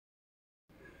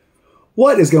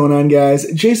What is going on,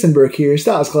 guys? Jason Burke here,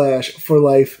 Styles Clash for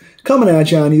Life, coming at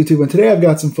you on YouTube, and today I've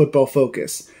got some football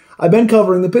focus. I've been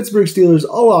covering the Pittsburgh Steelers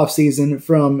all offseason,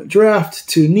 from draft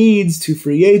to needs to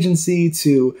free agency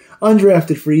to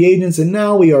undrafted free agents, and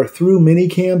now we are through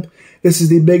minicamp. This is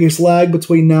the biggest lag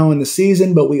between now and the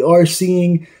season, but we are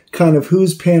seeing kind of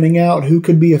who's panning out, who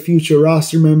could be a future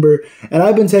roster member, and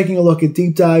I've been taking a look at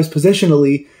deep dives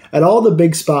positionally at all the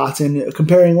big spots and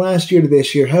comparing last year to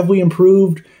this year. Have we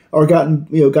improved or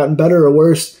gotten better or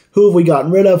worse? Who have we gotten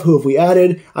rid of? Who have we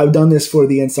added? I've done this for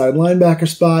the inside linebacker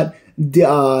spot,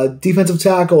 defensive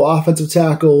tackle, offensive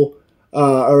tackle,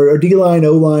 or D-line,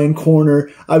 O-line,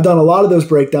 corner. I've done a lot of those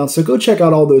breakdowns, so go check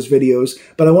out all those videos.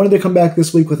 But I wanted to come back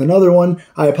this week with another one.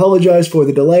 I apologize for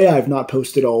the delay. I've not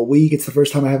posted all week. It's the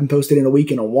first time I haven't posted in a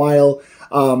week in a while.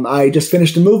 I just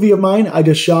finished a movie of mine. I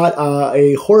just shot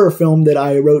a horror film that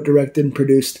I wrote, directed, and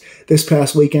produced this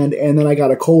past weekend, and then I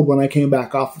got a cold when I came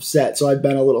back off of set, so I've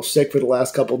been a little sick for the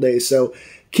last couple days. So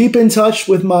keep in touch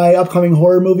with my upcoming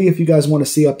horror movie. If you guys want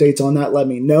to see updates on that, let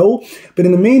me know. But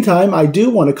in the meantime, I do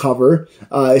want to cover,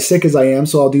 as sick as I am,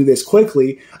 so I'll do this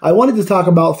quickly. I wanted to talk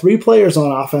about 3 players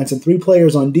on offense and 3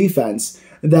 players on defense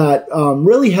that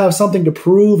really have something to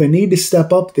prove and need to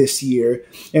step up this year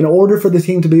in order for the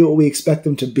team to be what we expect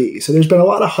them to be. So there's been a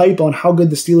lot of hype on how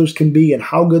good the Steelers can be and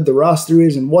how good the roster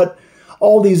is and what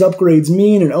all these upgrades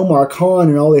mean, and Omar Khan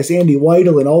and all this Andy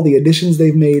Weidel and all the additions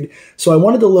they've made. So I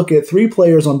wanted to look at 3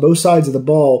 players on both sides of the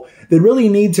ball that really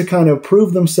need to kind of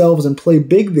prove themselves and play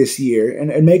big this year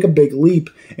and make a big leap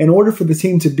in order for the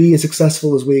team to be as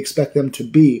successful as we expect them to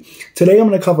be. Today I'm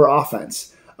going to cover offense.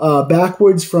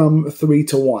 Backwards from 3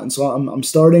 to 1. So I'm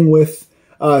starting with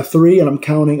 3, and I'm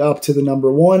counting up to the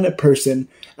number 1 person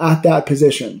at that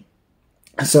position.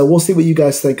 So we'll see what you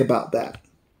guys think about that.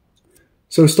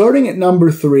 So starting at number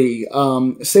 3,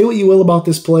 say what you will about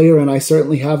this player, and I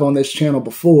certainly have on this channel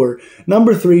before.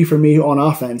 Number 3 for me on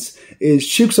offense is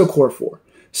Chuks Okorafor.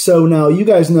 So now you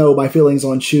guys know my feelings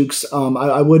on Chuks.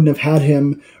 I wouldn't have had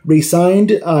him re-signed.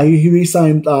 He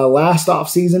re-signed last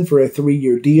offseason for a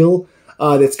 3-year deal.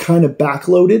 That's kind of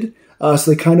backloaded,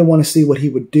 so they kind of want to see what he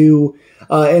would do.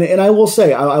 And I will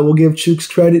say, I will give Chuks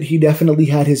credit. He definitely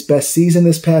had his best season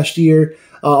this past year,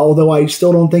 although I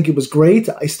still don't think it was great.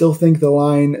 I still think the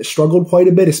line struggled quite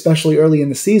a bit, especially early in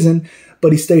the season,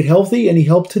 but he stayed healthy and he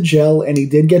helped to gel, and he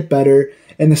did get better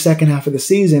in the second half of the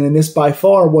season, and this by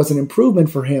far was an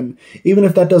improvement for him, even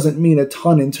if that doesn't mean a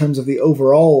ton in terms of the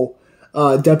overall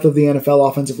depth of the NFL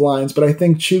offensive lines. But I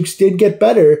think Chuks did get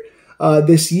better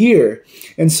this year.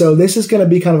 And so this is going to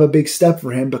be kind of a big step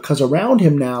for him, because around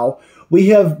him now, we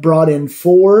have brought in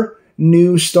 4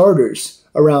 new starters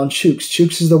around Chuks.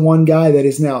 Chuks is the one guy that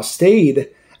has now stayed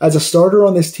as a starter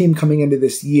on this team coming into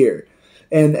this year.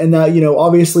 And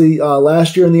obviously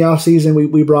last year in the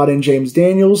offseason, we brought in James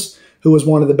Daniels, who was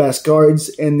one of the best guards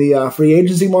in the free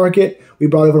agency market. We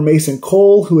brought over Mason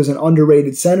Cole, who is an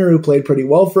underrated center who played pretty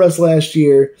well for us last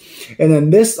year. And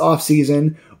then this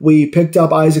offseason, we picked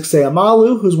up Isaac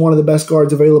Seumalo, who's one of the best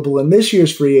guards available in this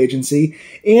year's free agency,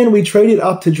 and we traded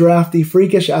up to draft the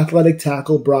freakish athletic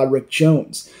tackle Broderick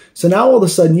Jones. So now all of a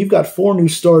sudden you've got 4 new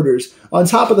starters, on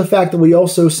top of the fact that we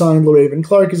also signed LaRaven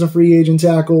Clark as a free agent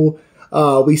tackle.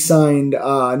 We signed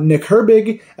Nick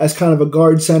Herbig as kind of a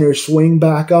guard center swing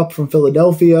backup from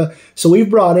Philadelphia. So we've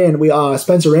brought in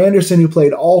Spencer Anderson, who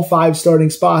played all 5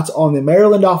 starting spots on the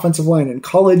Maryland offensive line in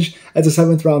college as a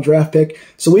 7th round draft pick.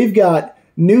 So we've got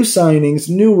new signings,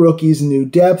 new rookies, new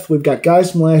depth. We've got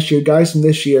guys from last year, guys from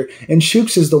this year, and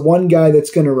Chuks is the one guy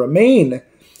that's going to remain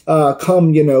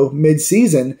come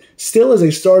mid-season still as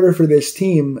a starter for this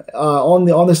team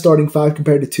on the starting 5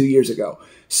 compared to 2 years ago.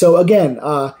 So again,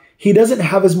 he doesn't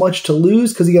have as much to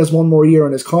lose because he has 1 more year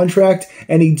on his contract,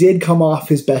 and he did come off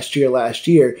his best year last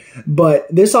year. But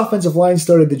this offensive line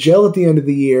started to gel at the end of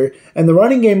the year, and the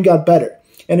running game got better.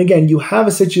 And again, you have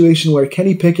a situation where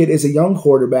Kenny Pickett is a young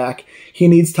quarterback. He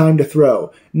needs time to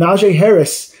throw. Najee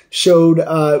Harris showed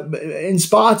in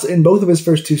spots in both of his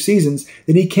first 2 seasons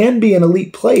that he can be an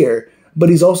elite player, but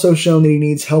he's also shown that he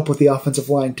needs help with the offensive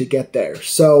line to get there.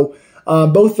 So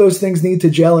both those things need to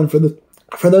gel, and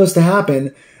for those to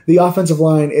happen, the offensive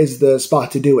line is the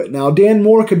spot to do it. Now, Dan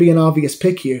Moore could be an obvious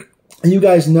pick here. You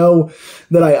guys know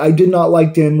that I did not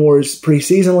like Dan Moore's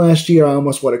preseason last year. I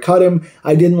almost would have cut him.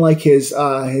 I didn't like his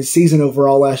season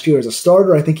overall last year as a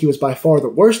starter. I think he was by far the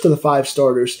worst of the 5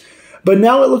 starters. But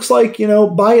now it looks like,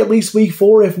 by at least week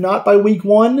 4, if not by week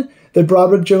 1, that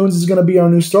Broderick Jones is going to be our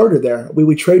new starter there.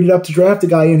 We traded up to draft a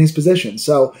guy in his position.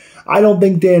 So I don't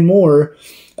think Dan Moore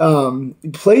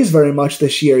plays very much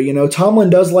this year.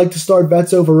 Tomlin does like to start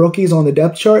vets over rookies on the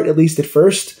depth chart, at least at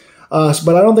first.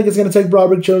 But I don't think it's going to take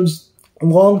Broderick Jones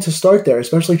long to start there,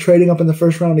 especially trading up in the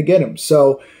first round to get him.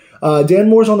 So Dan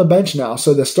Moore's on the bench now.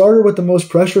 So the starter with the most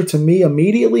pressure to me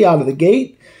immediately out of the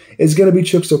gate is going to be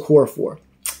Chuks Okorafor.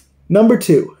 Number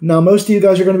 2. Now, most of you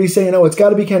guys are going to be saying, oh, it's got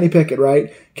to be Kenny Pickett,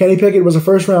 right? Kenny Pickett was a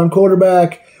first-round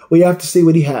quarterback. We have to see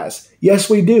what he has. Yes,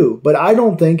 we do. But I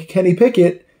don't think Kenny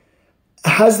Pickett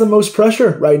has the most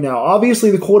pressure right now.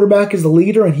 Obviously, the quarterback is the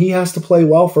leader, and he has to play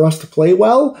well for us to play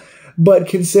well. But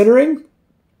considering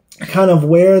kind of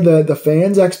where the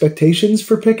fans' expectations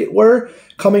for Pickett were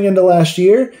coming into last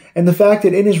year, and the fact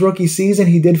that in his rookie season,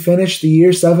 he did finish the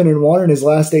year 7-1 in his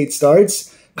last 8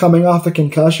 starts, coming off a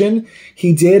concussion.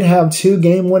 He did have 2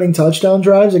 game-winning touchdown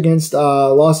drives against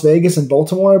Las Vegas and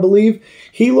Baltimore, I believe.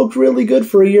 He looked really good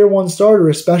for a year 1 starter,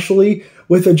 especially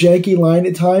with a janky line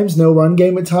at times, no run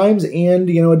game at times, and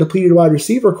a depleted wide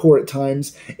receiver core at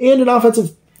times, and an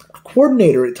offensive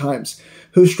coordinator at times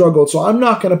who struggled. So I'm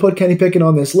not going to put Kenny Pickett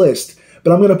on this list,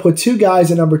 but I'm going to put 2 guys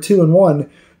at number 2 and 1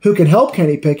 who can help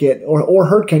Kenny Pickett or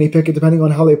hurt Kenny Pickett depending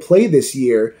on how they play this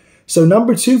year. So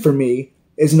number 2 for me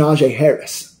is Najee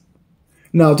Harris.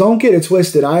 Now, don't get it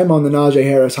twisted. I am on the Najee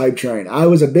Harris hype train. I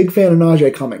was a big fan of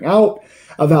Najee coming out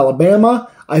of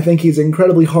Alabama. I think he's an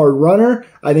incredibly hard runner.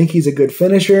 I think he's a good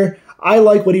finisher. I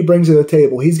like what he brings to the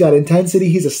table. He's got intensity.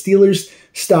 He's a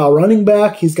Steelers-style running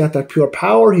back. He's got that pure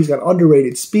power. He's got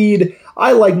underrated speed.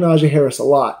 I like Najee Harris a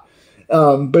lot.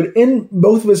 But in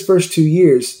both of his first 2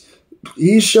 years,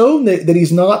 he's shown that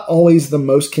he's not always the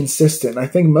most consistent. I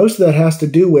think most of that has to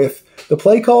do with the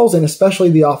play calls and especially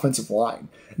the offensive line.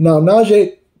 Now,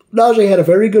 Najee had a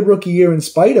very good rookie year in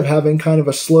spite of having kind of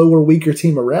a slower, weaker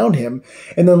team around him.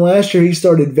 And then last year he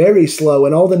started very slow,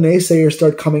 and all the naysayers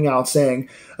start coming out saying,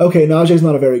 okay, Najee's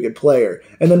not a very good player.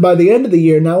 And then by the end of the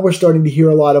year, now we're starting to hear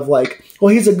a lot of like,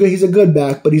 well, he's a good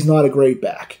back, but he's not a great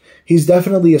back. He's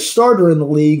definitely a starter in the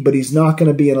league, but he's not going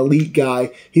to be an elite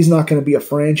guy. He's not going to be a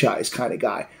franchise kind of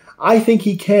guy. I think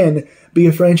he can be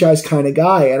a franchise kind of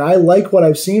guy, and I like what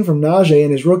I've seen from Najee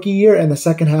in his rookie year and the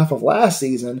second half of last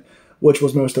season, which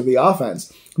was most of the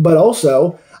offense. But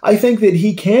also, I think that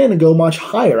he can go much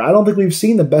higher. I don't think we've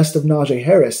seen the best of Najee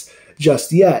Harris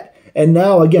just yet. And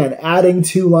now, again, adding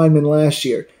 2 linemen last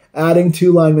year, adding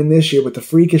 2 linemen this year with the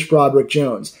freakish Broderick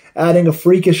Jones, adding a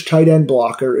freakish tight end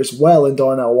blocker as well in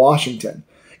Darnell Washington.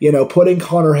 Putting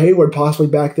Connor Hayward possibly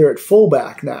back there at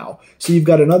fullback now. So you've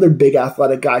got another big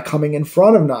athletic guy coming in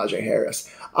front of Najee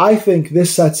Harris. I think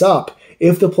this sets up,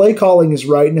 if the play calling is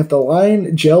right and if the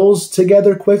line gels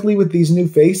together quickly with these new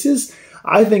faces,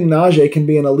 I think Najee can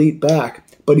be an elite back,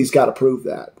 but he's got to prove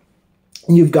that.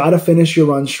 You've got to finish your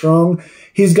run strong.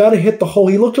 He's got to hit the hole.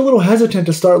 He looked a little hesitant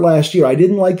to start last year. I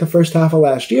didn't like the first half of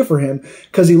last year for him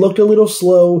because he looked a little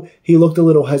slow. He looked a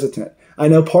little hesitant. I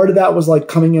know part of that was like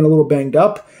coming in a little banged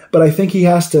up, but I think he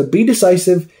has to be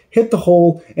decisive, hit the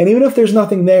hole, and even if there's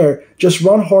nothing there, just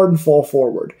run hard and fall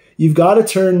forward. You've got to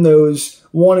turn those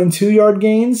 1 and 2 yard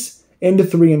gains into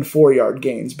 3 and 4 yard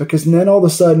gains, because then all of a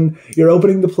sudden you're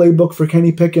opening the playbook for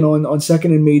Kenny Pickett on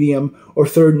second and medium or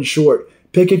third and short.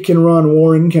 Pickett can run,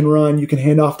 Warren can run, you can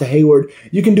hand off to Hayward.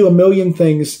 You can do a million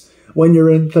things when you're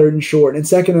in third and short. And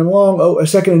second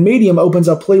and medium opens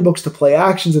up playbooks to play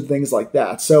actions and things like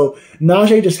that. So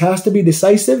Najee just has to be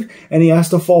decisive, and he has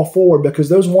to fall forward, because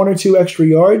those 1 or 2 extra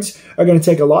yards are going to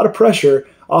take a lot of pressure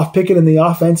off Pickett in the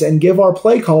offense and give our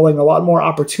play calling a lot more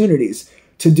opportunities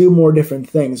to do more different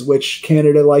things, which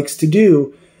Canada likes to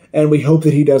do, and we hope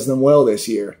that he does them well this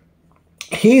year.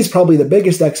 He's probably the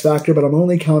biggest X factor, but I'm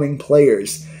only counting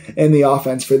players in the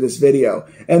offense for this video.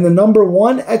 And the number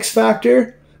 1 X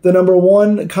factor, the number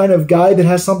 1 kind of guy that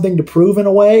has something to prove in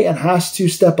a way and has to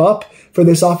step up for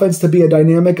this offense to be a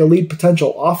dynamic, elite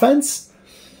potential offense,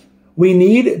 we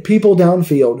need people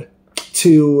downfield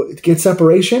to get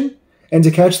separation and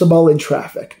to catch the ball in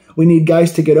traffic. We need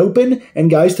guys to get open and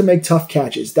guys to make tough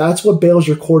catches. That's what bails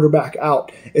your quarterback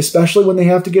out, especially when they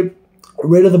have to get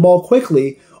rid of the ball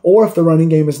quickly or if the running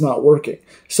game is not working.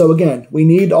 So again, we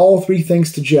need all 3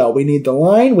 things to gel. We need the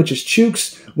line, which is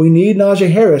Chuks. We need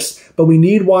Najee Harris, but we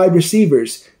need wide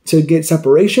receivers to get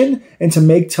separation and to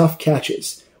make tough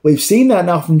catches. We've seen that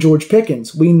now from George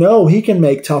Pickens. We know he can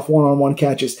make tough one-on-one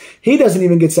catches. He doesn't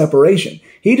even get separation.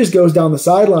 He just goes down the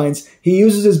sidelines. He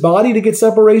uses his body to get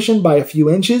separation by a few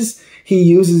inches. He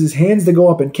uses his hands to go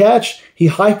up and catch. He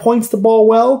high points the ball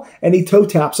well, and he toe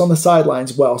taps on the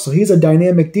sidelines well. So he's a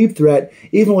dynamic deep threat,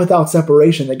 even without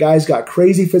separation. The guy's got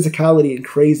crazy physicality and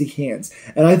crazy hands,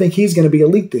 and I think he's going to be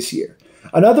elite this year.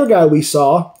 Another guy we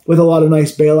saw with a lot of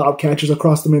nice bailout catches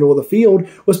across the middle of the field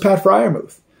was Pat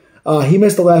Freiermuth. He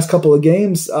missed the last couple of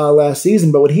games last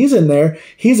season, but when he's in there,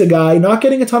 he's a guy not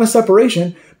getting a ton of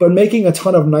separation, but making a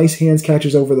ton of nice hands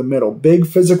catches over the middle. Big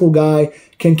physical guy,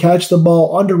 can catch the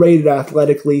ball, underrated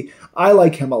athletically. I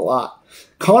like him a lot.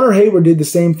 Connor Hayward did the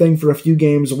same thing for a few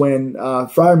games when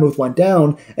Freiermuth went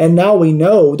down, and now we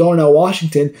know Darnell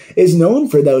Washington is known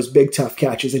for those big, tough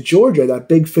catches at Georgia, that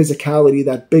big physicality,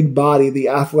 that big body, the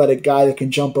athletic guy that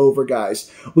can jump over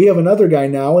guys. We have another guy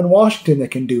now in Washington that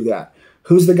can do that.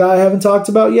 Who's the guy I haven't talked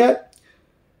about yet?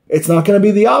 It's not going to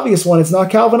be the obvious one. It's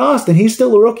not Calvin Austin. He's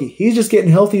still a rookie. He's just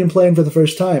getting healthy and playing for the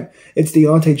first time. It's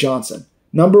Deontay Johnson.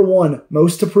 Number one,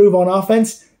 most to prove on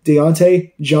offense,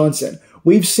 Deontay Johnson.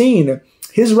 We've seen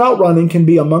his route running can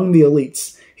be among the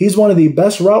elites. He's one of the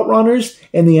best route runners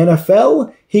in the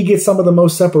NFL. He gets some of the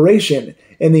most separation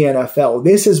in the NFL.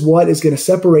 This is what is going to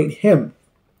separate him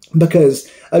because,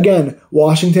 again,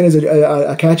 Washington is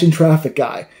a catching traffic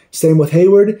guy. Same with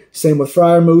Hayward, same with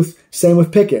Freiermuth, same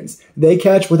with Pickens. They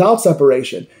catch without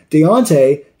separation.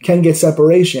 Deontay can get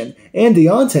separation, and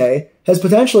Deontay has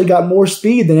potentially got more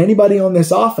speed than anybody on this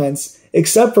offense,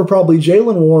 except for probably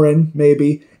Jaylen Warren,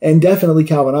 maybe, and definitely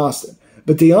Calvin Austin.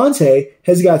 But Deontay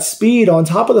has got speed on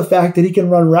top of the fact that he can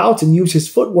run routes and use his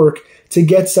footwork to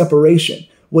get separation.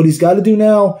 What he's got to do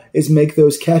now is make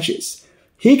those catches.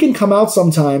 He can come out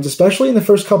sometimes, especially in the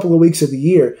first couple of weeks of the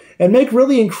year, and make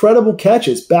really incredible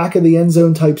catches, back of the end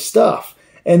zone type stuff.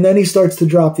 And then he starts to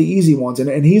drop the easy ones.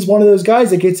 And he's one of those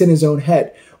guys that gets in his own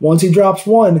head. Once he drops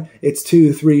one, it's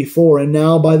 2, 3, 4. And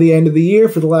now by the end of the year,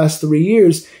 for the last 3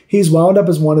 years, he's wound up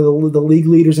as one of the league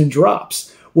leaders in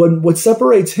drops. What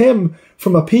separates him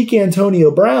from a peak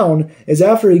Antonio Brown is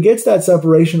after he gets that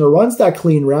separation or runs that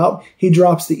clean route, he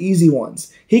drops the easy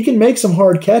ones. He can make some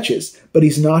hard catches, but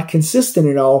he's not consistent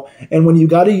at all. And when you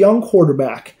got a young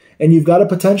quarterback, and you've got a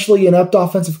potentially inept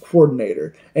offensive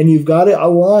coordinator, and you've got a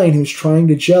line who's trying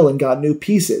to gel and got new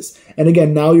pieces, and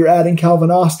again, now you're adding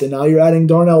Calvin Austin, now you're adding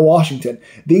Darnell Washington.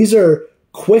 These are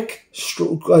quick,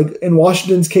 like in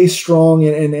Washington's case, strong,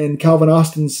 and in Calvin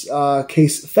Austin's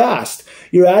case, fast.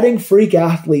 You're adding freak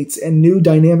athletes and new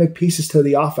dynamic pieces to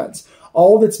the offense.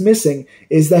 All that's missing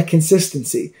is that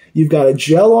consistency. You've got to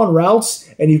gel on routes,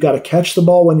 and you've got to catch the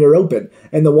ball when you're open.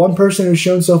 And the one person who's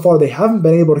shown so far they haven't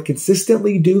been able to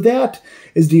consistently do that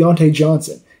is Deontay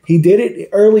Johnson. He did it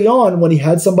early on when he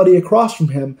had somebody across from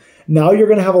him. Now you're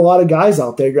going to have a lot of guys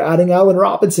out there. You're adding Allen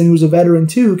Robinson, who's a veteran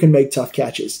too, who can make tough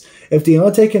catches. If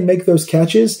Deontay can make those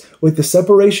catches with the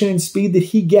separation and speed that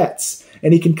he gets,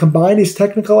 and he can combine his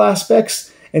technical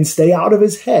aspects and stay out of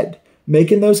his head,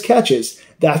 making those catches,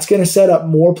 that's going to set up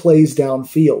more plays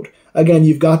downfield. Again,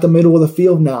 you've got the middle of the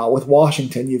field now with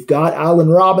Washington. You've got Allen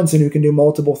Robinson who can do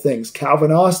multiple things.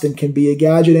 Calvin Austin can be a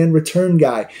gadget and return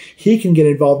guy. He can get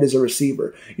involved as a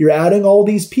receiver. You're adding all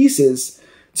these pieces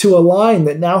to a line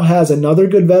that now has another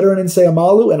good veteran in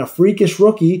Seumalo and a freakish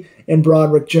rookie in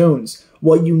Broderick Jones.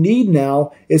 What you need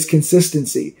now is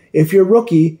consistency. If your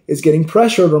rookie is getting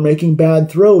pressured or making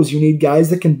bad throws, you need guys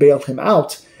that can bail him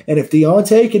out. And if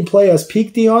Deontay can play as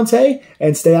peak Deontay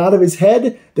and stay out of his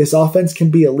head, this offense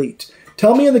can be elite.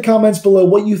 Tell me in the comments below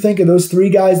what you think of those three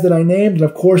guys that I named, and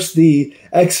of course the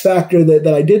X factor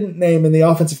that I didn't name in the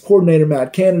offensive coordinator,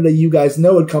 Matt Canada. You guys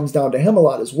know it comes down to him a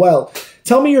lot as well.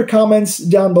 Tell me your comments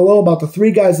down below about the three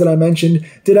guys that I mentioned.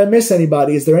 Did I miss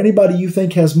anybody? Is there anybody you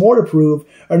think has more to prove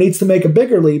or needs to make a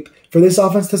bigger leap for this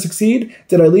offense to succeed?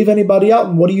 Did I leave anybody out?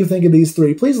 And what do you think of these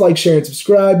three? Please like, share, and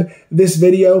subscribe this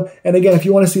video. And again, if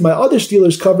you want to see my other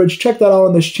Steelers coverage, check that out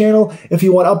on this channel. If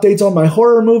you want updates on my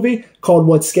horror movie called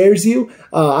What Scares You,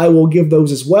 I will give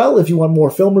those as well. If you want more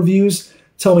film reviews,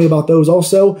 tell me about those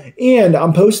also. And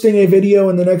I'm posting a video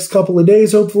in the next couple of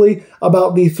days, hopefully,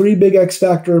 about the 3 big X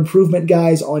Factor improvement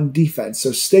guys on defense.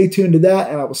 So stay tuned to that,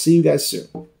 and I will see you guys soon.